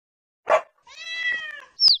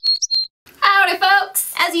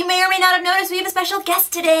As you may or may not have noticed, we have a special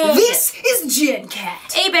guest today. This is Jen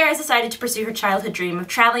Cat. A Bair has decided to pursue her childhood dream of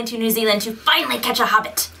traveling to New Zealand to finally catch a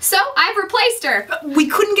hobbit. So I've replaced her. We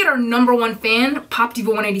couldn't get our #1 fan, Pop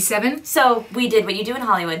Diva 187. So we did what you do in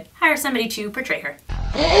Hollywood. Hire somebody to portray her.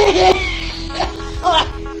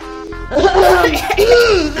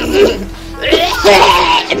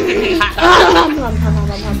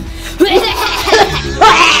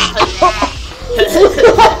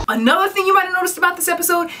 Another thing you might have noticed about this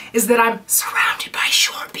episode is that I'm surrounded by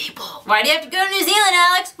short people. Why do you have to go to New Zealand,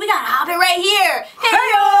 Alex? We got a hobbit right here.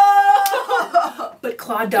 Hey-o! But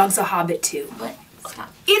Claude Dog's a hobbit too. What?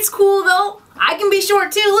 Stop. It's cool though. I can be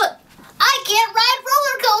short too, look. I can't ride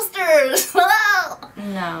roller coasters.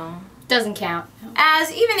 No. Doesn't count.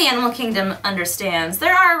 As even the animal kingdom understands,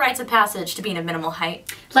 there are rites of passage to being of minimal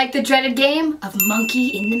height. Like the dreaded game of monkey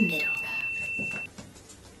in the middle.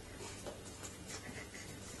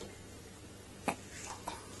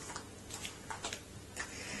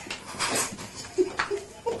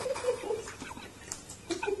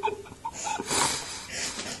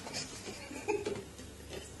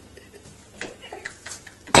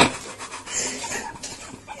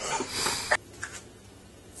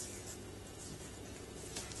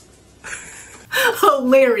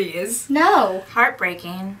 Hilarious. No.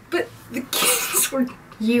 Heartbreaking. But the kids were...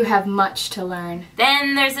 You have much to learn.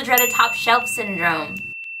 Then there's the dreaded top shelf syndrome.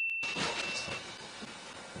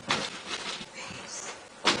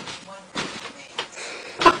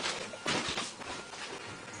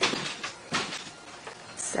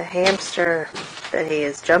 It's a hamster that he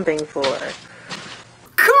is jumping for.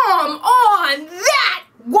 Come on! That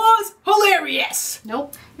was hilarious!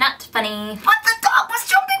 Nope. Not funny. But the dog was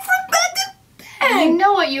jumping from bed to bed! You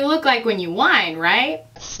know what you look like when you whine, right?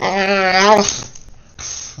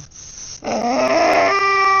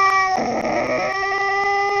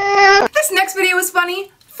 This next video is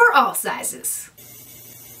funny for all sizes.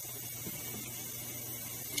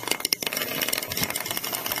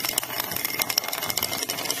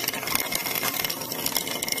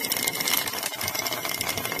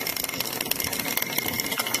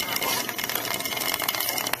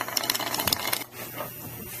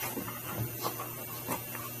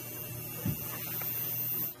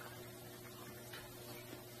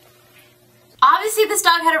 Obviously, this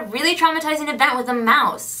dog had a really traumatizing event with a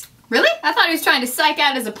mouse. Really? I thought he was trying to psych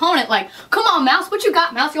out his opponent like, come on, mouse, what you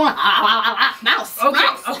got, mouse? You want mouse? Okay,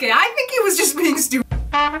 Mouse. okay, I think he was just being stupid.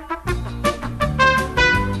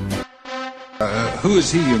 Who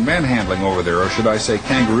is he you're manhandling over there, or should I say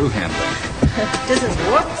kangaroo handling? This is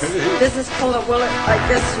whoops. This is full of, well, I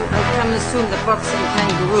guess you can assume the boxing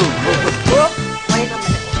kangaroo. Whoop. Wait a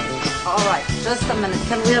minute. All right, just a minute.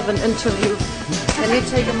 Can we have an interview? Can you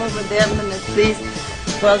take him over there a minute, please?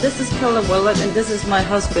 Well, this is Killer Willard, and this is my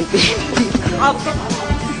husband. Oh, come on.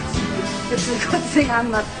 It's a good thing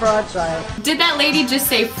I'm not fragile. Did that lady just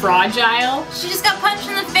say fragile? She just got punched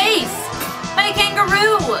in the face by a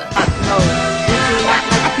kangaroo. No, we do not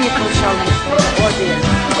like people showing for the audience.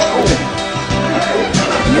 Oh.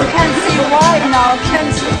 You can see why now,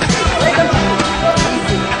 can't you? Wait a minute.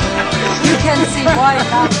 Easy. You can see why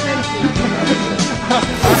now, can't you?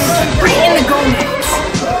 Bring in the Gomez.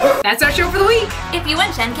 That's our show for the week. If you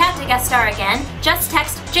want Jen Cat to guest star again, just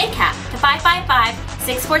text JCat to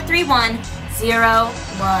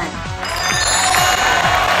 555-6431-01.